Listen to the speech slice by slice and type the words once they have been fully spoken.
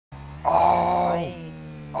Oh! Bye.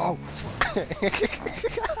 Oh!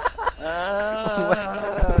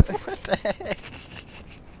 Ah. What the heck?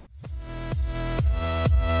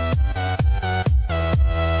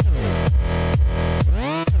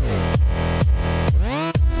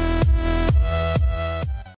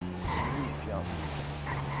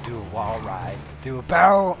 Do a wall ride. Do a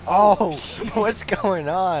barrel. Oh! What's going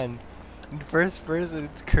on? In first person,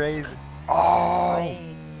 it's crazy. Oh! Bye.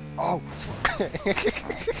 Oh!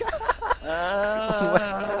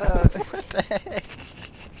 Ah. What the heck?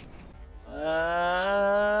 Ah.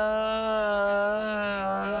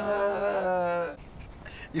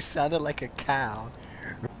 You sounded like a cow.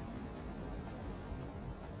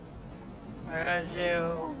 I got you.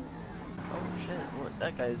 Oh shit! What?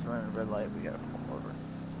 That guy's running a red light. We gotta pull him over.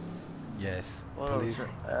 Yes. Well, Police.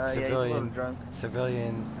 yeah, he's a little drunk.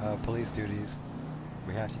 Civilian police duties.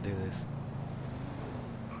 We have to do this.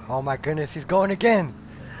 Oh my goodness, he's going again!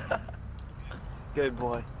 Good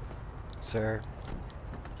boy. Sir,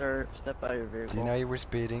 Sir, step out of your vehicle. do you know you were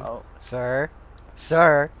speeding? Oh. Sir?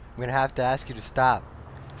 Sir? I'm gonna have to ask you to stop.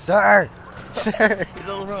 Sir! Sir! He's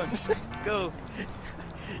on the run. Go.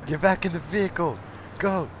 Get back in the vehicle!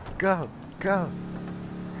 Go! Go! Go!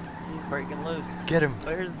 He's breaking loose. Get him!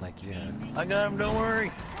 Where's... Like you have. I got him, don't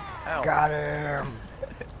worry. Ow. Got him!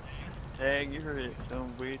 Dang, you heard it,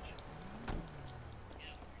 son bitch.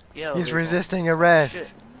 Yeah, He's resisting arrest!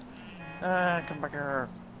 Shit. Ah, come back here.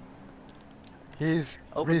 He's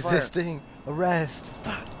Open resisting arrest!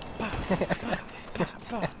 Bah.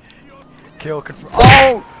 Kill confirm.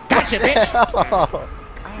 Oh! Gotcha, bitch! Oh!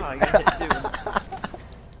 Ah, you got hit too.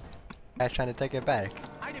 Guy's trying to take it back.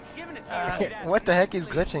 I'd have given it to you. What the heck? He's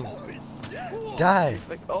glitching. Die!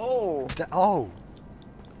 Like, oh! Oh!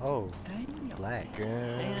 Oh! Dang. Black girl.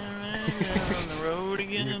 On the road You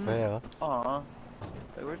again. fail. Aw.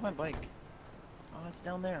 Wait, where's my bike? Oh, it's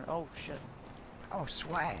down there. Oh, shit. Oh,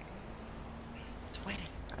 swag. Sweaty.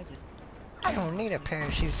 I don't need a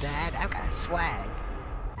parachute, Dad. I've got swag.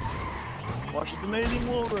 Watch this amazing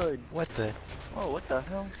wall ride. What the? Oh, what the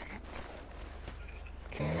hell?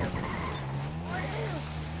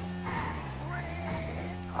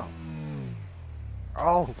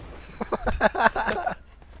 Oh!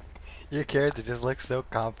 Your character just looks so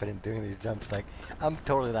confident doing these jumps, like, I'm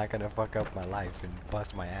totally not gonna fuck up my life and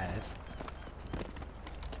bust my ass.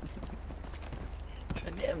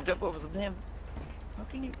 Damn, jump over the damn. How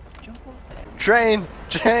can you jump over that? Train!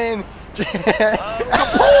 Train! Train!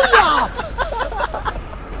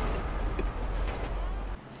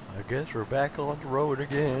 I guess we're back on the road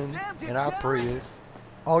again in our Prius.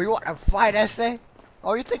 Oh, you want to fight, essay?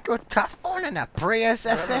 Oh, you think you're tough on in a Prius,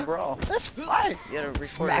 essay? Let's fight! You gotta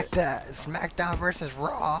record it. Smackdown versus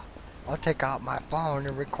Raw. I'll take out my phone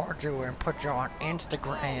and record you and put you on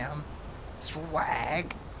Instagram.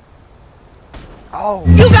 Swag. Oh!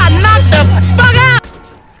 You got knocked the fuck out!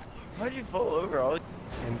 Why'd you fall over? All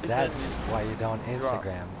And that's why you don't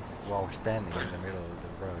Instagram while we're standing in the middle of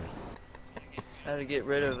the road. How to get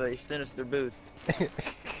rid of a sinister booth.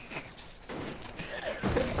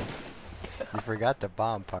 You forgot the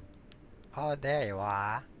bomb part. Oh, there you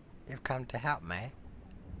are. You've come to help me.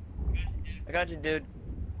 I got you, dude.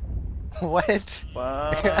 What?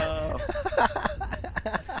 Wow.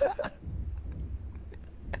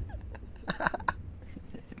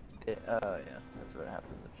 Oh, yeah. That's what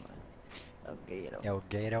happens with my Elgato. El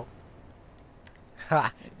Gato.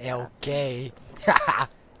 Ha! El Gay. Ha!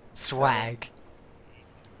 Swag.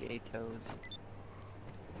 Gatos.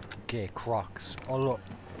 Gay Crocs. Oh, look.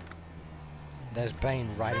 There's Bane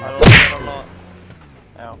riding up I the street.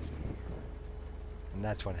 Ow. And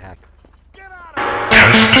that's what happened.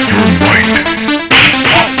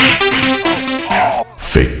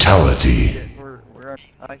 Fatality.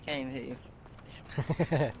 I can't even hit you.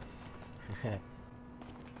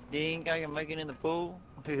 Do you think I can make it in the pool?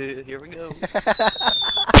 Here we go.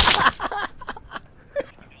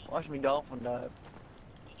 Watch me dolphin dive.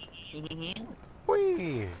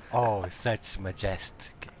 Whee! Oh, such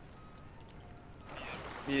majestic.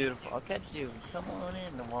 Beautiful. I'll catch you. Come on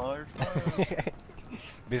in. The water's fun.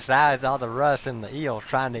 Besides all the rust and the eels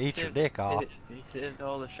trying to eat your dick off. He said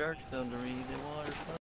all the sharks come to read the water's fun.